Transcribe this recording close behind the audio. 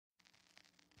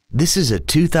This is a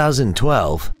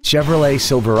 2012 Chevrolet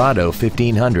Silverado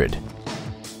 1500.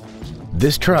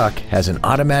 This truck has an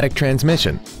automatic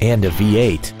transmission and a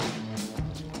V8.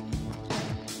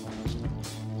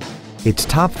 Its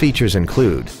top features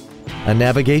include a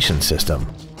navigation system,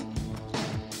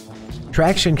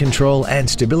 traction control and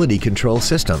stability control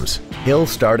systems, hill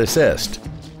start assist,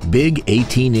 big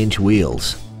 18-inch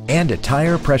wheels, and a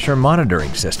tire pressure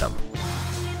monitoring system.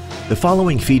 The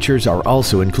following features are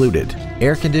also included: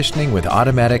 air conditioning with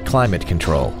automatic climate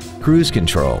control, cruise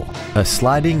control, a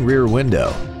sliding rear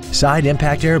window, side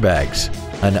impact airbags,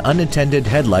 an unattended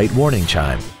headlight warning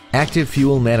chime, active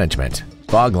fuel management,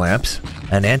 fog lamps,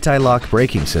 an anti-lock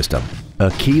braking system,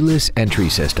 a keyless entry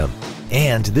system,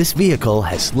 and this vehicle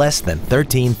has less than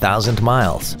 13,000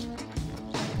 miles.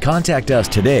 Contact us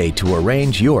today to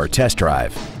arrange your test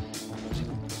drive.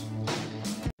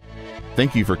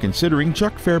 Thank you for considering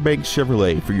Chuck Fairbanks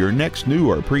Chevrolet for your next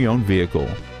new or pre-owned vehicle.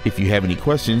 If you have any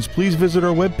questions, please visit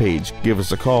our webpage, give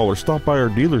us a call, or stop by our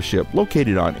dealership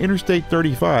located on Interstate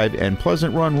 35 and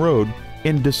Pleasant Run Road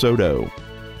in DeSoto.